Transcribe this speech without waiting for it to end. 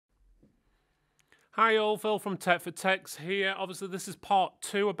Hi all, Phil from Tech for Techs here. Obviously this is part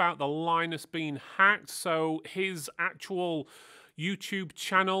 2 about the Linus being hacked. So his actual YouTube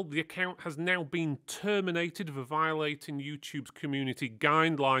channel, the account has now been terminated for violating YouTube's community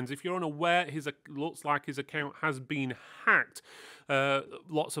guidelines. If you're unaware, looks like his account has been hacked.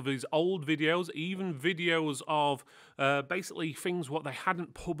 Lots of his old videos, even videos of basically things what they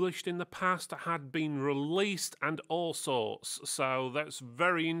hadn't published in the past had been released and all sorts. So that's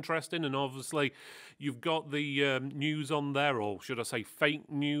very interesting, and obviously you've got the news on there, or should I say fake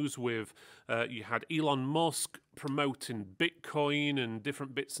news, with you had Elon Musk promoting Bitcoin and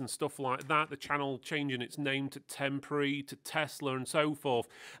different bits and stuff like that, the channel changing its name to Temporary, to Tesla and so forth.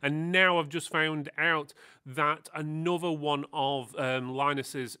 And now I've just found out that another one of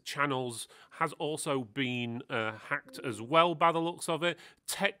Linus's channels has also been hacked as well, by the looks of it.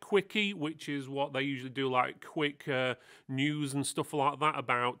 Techquickie, which is what they usually do, like quick news and stuff like that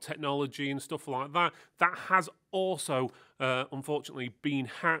about technology and stuff like that, that has also unfortunately been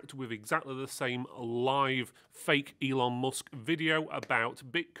hacked with exactly the same live fake Elon Musk video about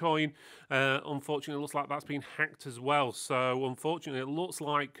Bitcoin. Unfortunately, it looks like that's been hacked as well. So unfortunately, it looks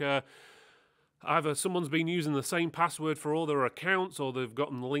like either someone's been using the same password for all their accounts, or they've got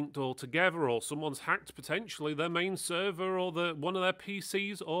them linked all together, or someone's hacked potentially their main server or one of their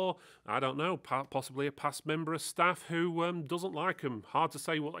PCs, or I don't know, possibly a past member of staff who doesn't like them. Hard to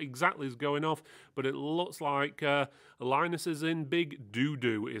say what exactly is going off, but it looks like Linus is in big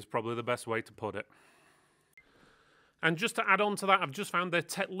doo-doo is probably the best way to put it. And just to add on to that, I've just found their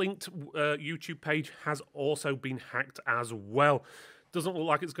TechLinked YouTube page has also been hacked as well. Doesn't look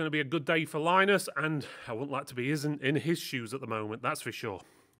like it's going to be a good day for Linus, and I wouldn't like to be in his shoes at the moment, that's for sure.